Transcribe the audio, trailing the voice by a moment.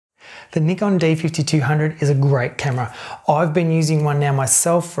The Nikon D5200 is a great camera. I've been using one now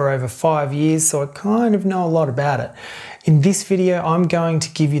myself for over 5 years, so I kind of know a lot about it. In this video, I'm going to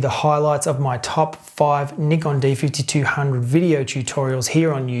give you the highlights of my top 5 Nikon D5200 video tutorials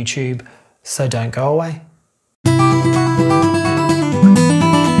here on YouTube, so don't go away.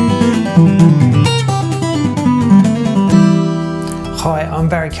 Hi, I'm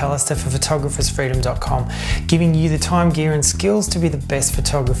Barry Callister for photographersfreedom.com, giving you the time, gear and skills to be the best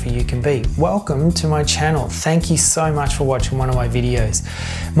photographer you can be. Welcome to my channel. Thank you so much for watching one of my videos.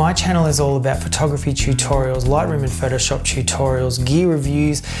 My channel is all about photography tutorials, Lightroom and Photoshop tutorials, gear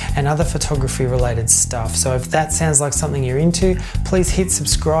reviews and other photography related stuff. So if that sounds like something you're into, please hit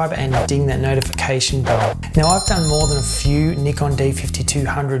subscribe and ding that notification bell. Now I've done more than a few Nikon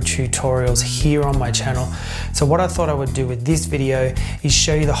D5200 tutorials here on my channel. So what I thought I would do with this video is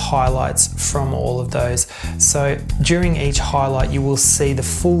show you the highlights from all of those. So during each highlight you will see the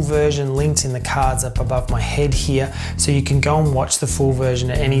full version linked in the cards up above my head here, so you can go and watch the full version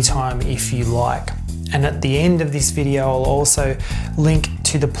at any time if you like. And at the end of this video I'll also link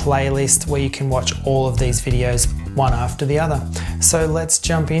to the playlist where you can watch all of these videos one after the other. So let's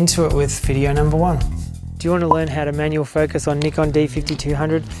jump into it with video number 1. Do you want to learn how to manual focus on Nikon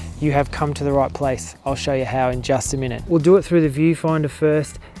D5200? You have come to the right place. I'll show you how in just a minute. We'll do it through the viewfinder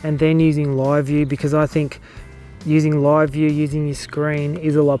first and then using live view, because I think using live view using your screen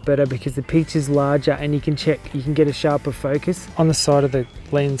is a lot better because the picture's larger and you can get a sharper focus. On the side of the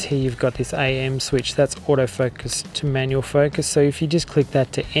lens here you've got this AM switch, that's autofocus to manual focus. So if you just click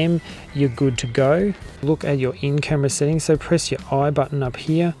that to M, you're good to go. Look at your in-camera settings, so press your I button up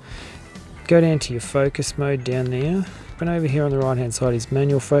here. Go down to your focus mode down there, and over here on the right hand side is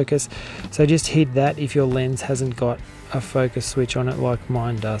manual focus, so just hit that if your lens hasn't got a focus switch on it like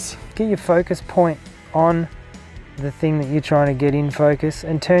mine does. Get your focus point on the thing that you're trying to get in focus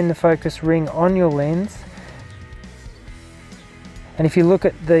and turn the focus ring on your lens, and if you look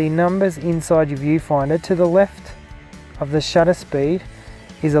at the numbers inside your viewfinder, to the left of the shutter speed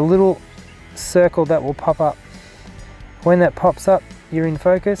is a little circle that will pop up. When that pops up, you're in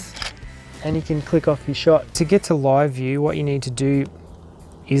focus and you can click off your shot. To get to live view, what you need to do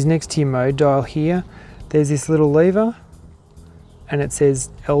is next to your mode dial here, there's this little lever and it says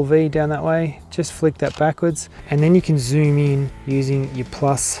LV down that way. Just flick that backwards and then you can zoom in using your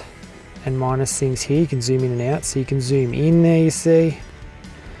plus and minus things here. You can zoom in and out, so you can zoom in there, you see,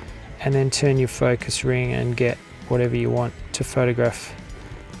 and then turn your focus ring and get whatever you want to photograph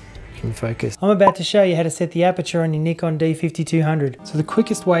in focus. I'm about to show you how to set the aperture on your Nikon D5200. So the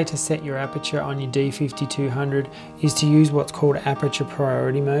quickest way to set your aperture on your D5200 is to use what's called aperture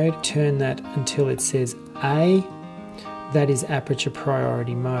priority mode. Turn that until it says A. That is aperture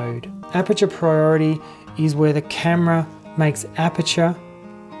priority mode. Aperture priority is where the camera makes aperture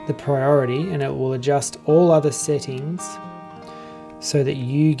the priority and it will adjust all other settings so that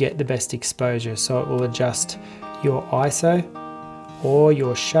you get the best exposure. So it will adjust your ISO or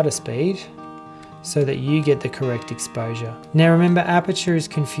your shutter speed so that you get the correct exposure. Now remember, aperture is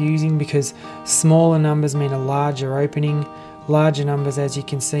confusing because smaller numbers mean a larger opening. Larger numbers, as you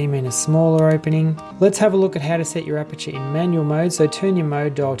can see, mean a smaller opening. Let's have a look at how to set your aperture in manual mode. So turn your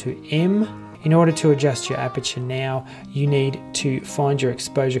mode dial to M. In order to adjust your aperture now, you need to find your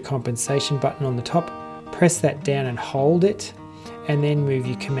exposure compensation button on the top, press that down and hold it, and then move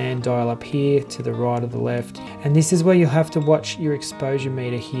your command dial up here to the right or the left. And this is where you'll have to watch your exposure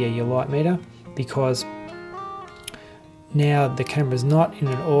meter here, your light meter, because now the camera's not in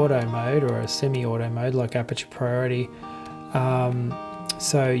an auto mode or a semi-auto mode like aperture priority,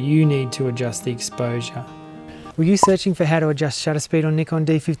 so you need to adjust the exposure. Were you searching for how to adjust shutter speed on Nikon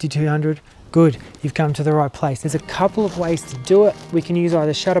D5200? Good, you've come to the right place. There's a couple of ways to do it. We can use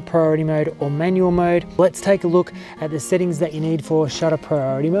either shutter priority mode or manual mode. Let's take a look at the settings that you need for shutter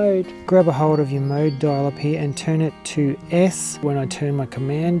priority mode. Grab a hold of your mode dial up here and turn it to S. When I turn my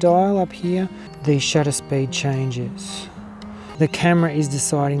command dial up here, the shutter speed changes. The camera is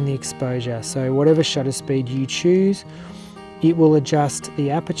deciding the exposure, so whatever shutter speed you choose, it will adjust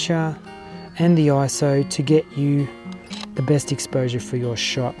the aperture and the ISO to get you the best exposure for your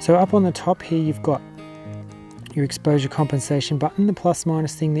shot. So up on the top here you've got your exposure compensation button, the plus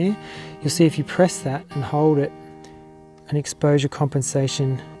minus thing there. You'll see if you press that and hold it, an exposure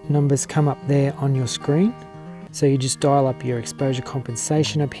compensation numbers come up there on your screen. So you just dial up your exposure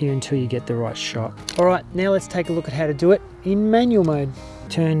compensation up here until you get the right shot. Alright, now let's take a look at how to do it in manual mode.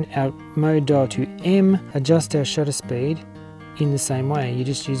 Turn our mode dial to M, adjust our shutter speed in the same way. You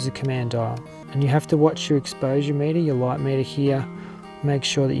just use the command dial. And you have to watch your exposure meter, your light meter here. Make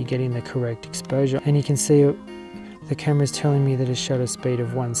sure that you're getting the correct exposure. And you can see The camera's telling me that a shutter speed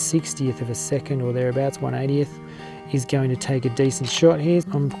of 1/60th of a second or thereabouts, 1/80th, is going to take a decent shot here.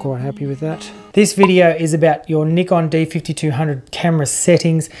 I'm quite happy with that. This video is about your Nikon D5200 camera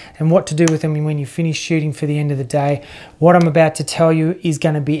settings and what to do with them when you finish shooting for the end of the day. What I'm about to tell you is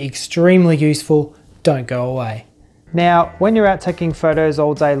going to be extremely useful. Don't go away. Now, when you're out taking photos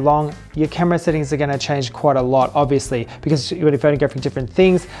all day long, your camera settings are going to change quite a lot, obviously, because you're photographing different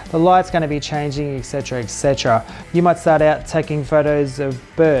things, the light's going to be changing, etc, etc. You might start out taking photos of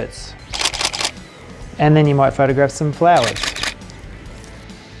birds, and then you might photograph some flowers.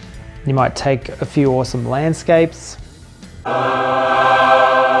 You might take a few awesome landscapes.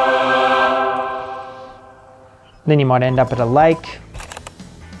 Then you might end up at a lake.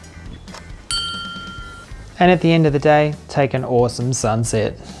 And at the end of the day, take an awesome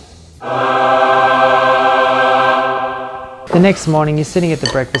sunset. The next morning, you're sitting at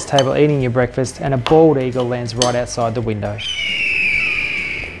the breakfast table eating your breakfast and a bald eagle lands right outside the window.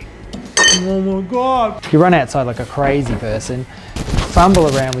 Oh my God. You run outside like a crazy person,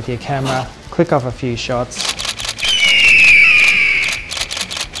 fumble around with your camera, click off a few shots,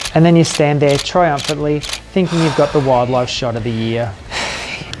 and then you stand there triumphantly thinking you've got the wildlife shot of the year.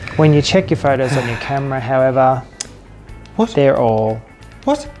 When you check your photos on your camera, however, they're all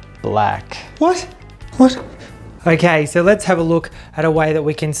black. What? Okay, so let's have a look at a way that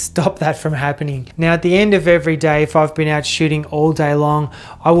we can stop that from happening. Now, at the end of every day, if I've been out shooting all day long,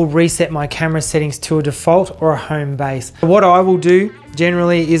 I will reset my camera settings to a default or a home base. What I will do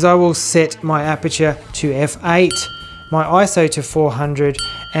generally is I will set my aperture to f8, my ISO to 400,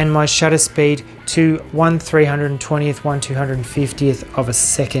 and my shutter speed to 1/320th, 1/250th of a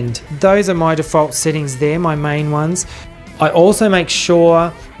second. Those are my default settings there, my main ones. I also make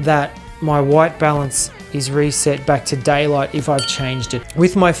sure that my white balance is reset back to daylight if I've changed it.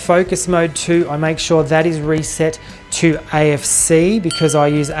 With my focus mode too, I make sure that is reset to AFC because I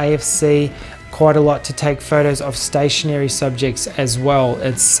use AFC quite a lot to take photos of stationary subjects as well.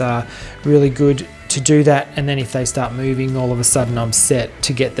 It's really good to do that, and then if they start moving, all of a sudden I'm set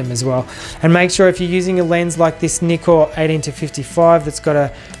to get them as well. And make sure if you're using a lens like this Nikon 18-55 that's got a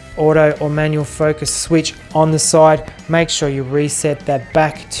auto or manual focus switch on the side, make sure you reset that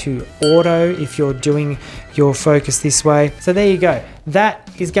back to auto if you're doing your focus this way. So there you go. That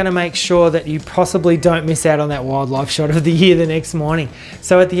is going to make sure that you possibly don't miss out on that wildlife shot of the year the next morning.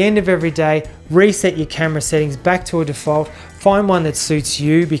 So at the end of every day, reset your camera settings back to a default. Find one that suits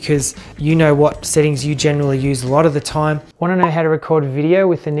you because you know what settings you generally use a lot of the time. Want to know how to record video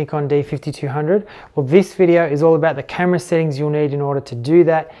with the Nikon D5200? Well, this video is all about the camera settings you'll need in order to do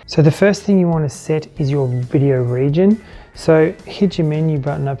that. So the first thing you want to set is your video region. So hit your menu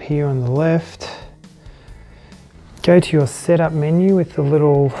button up here on the left. Go to your setup menu with the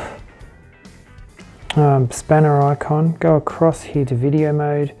little spanner icon. Go across here to video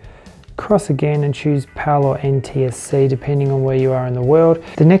mode. Cross again and choose PAL or NTSC depending on where you are in the world.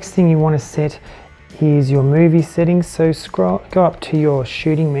 The next thing you want to set is your movie settings. So go up to your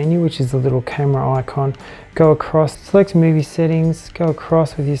shooting menu, which is the little camera icon. Go across, select movie settings, go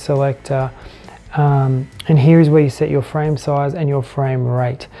across with your selector. And here is where you set your frame size and your frame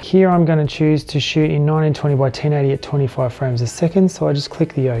rate. Here I'm going to choose to shoot in 1920 by 1080 at 25 frames a second. So I just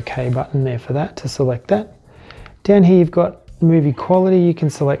click the OK button there for that to select that. Down here you've got movie quality. You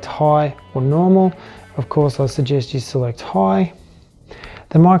can select high or normal. Of course, I suggest you select high.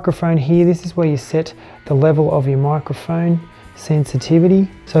 The microphone here, this is where you set the level of your microphone sensitivity.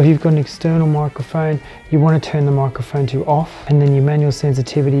 So if you've got an external microphone, you want to turn the microphone to off, and then your manual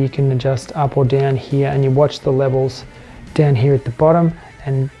sensitivity you can adjust up or down here, and you watch the levels down here at the bottom,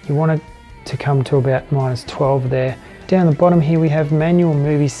 and you want it to come to about -12 there. Down the bottom here we have manual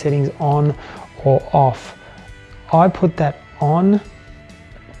movie settings on or off. I put that on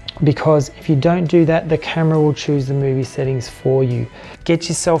because if you don't do that, the camera will choose the movie settings for you. Get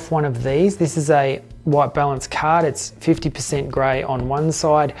yourself one of these. This is a white balance card. It's 50% grey on one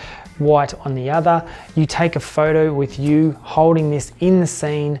side, white on the other. You take a photo with you holding this in the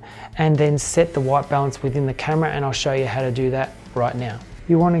scene and then set the white balance within the camera, and I'll show you how to do that right now.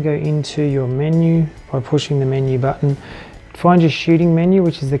 You want to go into your menu by pushing the menu button. Find your shooting menu,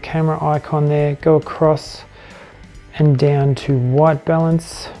 which is the camera icon there. Go across and down to white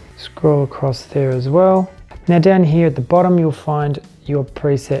balance. Scroll across there as well. Now down here at the bottom you'll find your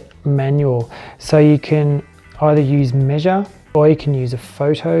preset manual. So you can either use measure or you can use a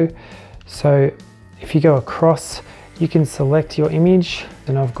photo. So if you go across, you can select your image,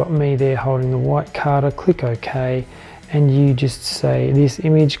 and I've got me there holding the white card. I click OK, and you just say this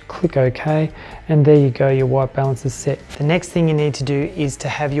image, click OK, and there you go, your white balance is set. The next thing you need to do is to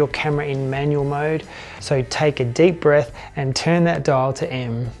have your camera in manual mode. So take a deep breath and turn that dial to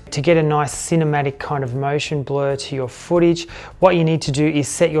M. To get a nice cinematic kind of motion blur to your footage, what you need to do is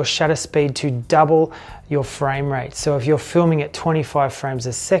set your shutter speed to double your frame rate. So if you're filming at 25 frames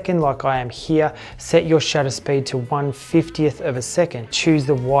a second, like I am here, set your shutter speed to 1/50th of a second. Choose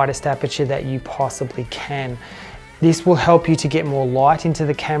the widest aperture that you possibly can. This will help you to get more light into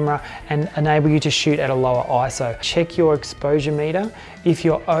the camera and enable you to shoot at a lower ISO. Check your exposure meter. If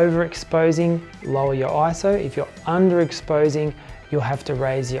you're overexposing, lower your ISO. If you're underexposing, you'll have to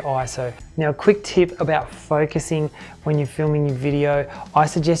raise your ISO. Now, a quick tip about focusing when you're filming your video. I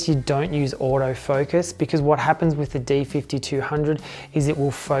suggest you don't use autofocus, because what happens with the D5200 is it will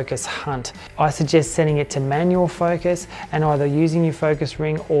focus hunt. I suggest setting it to manual focus and either using your focus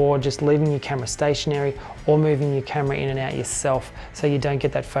ring or just leaving your camera stationary or moving your camera in and out yourself so you don't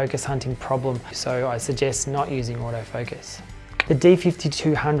get that focus hunting problem. So I suggest not using autofocus. The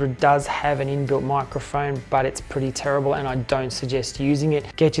D5200 does have an inbuilt microphone, but it's pretty terrible and I don't suggest using it.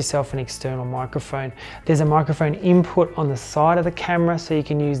 Get yourself an external microphone. There's a microphone input on the side of the camera, so you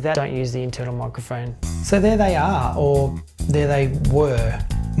can use that. Don't use the internal microphone. So there they are, or there they were,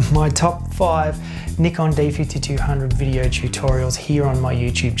 my top 5 Nikon D5200 video tutorials here on my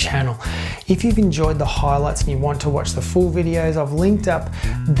YouTube channel. If you've enjoyed the highlights and you want to watch the full videos, I've linked up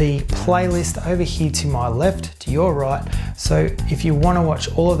the playlist over here to my left, to your right. So if you want to watch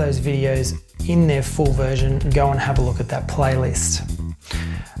all of those videos in their full version, go and have a look at that playlist.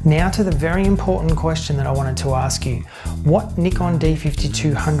 Now to the very important question that I wanted to ask you. What Nikon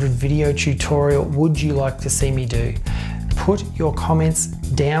D5200 video tutorial would you like to see me do? Put your comments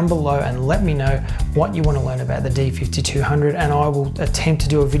down below and let me know what you want to learn about the D5200, and I will attempt to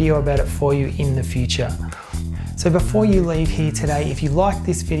do a video about it for you in the future. So before you leave here today, if you like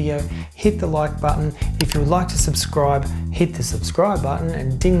this video, hit the like button. If you would like to subscribe, hit the subscribe button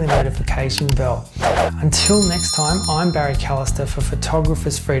and ding the notification bell. Until next time, I'm Barry Callister for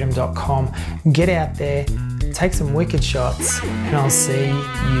photographersfreedom.com. Get out there, take some wicked shots, and I'll see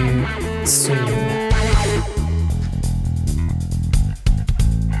you soon.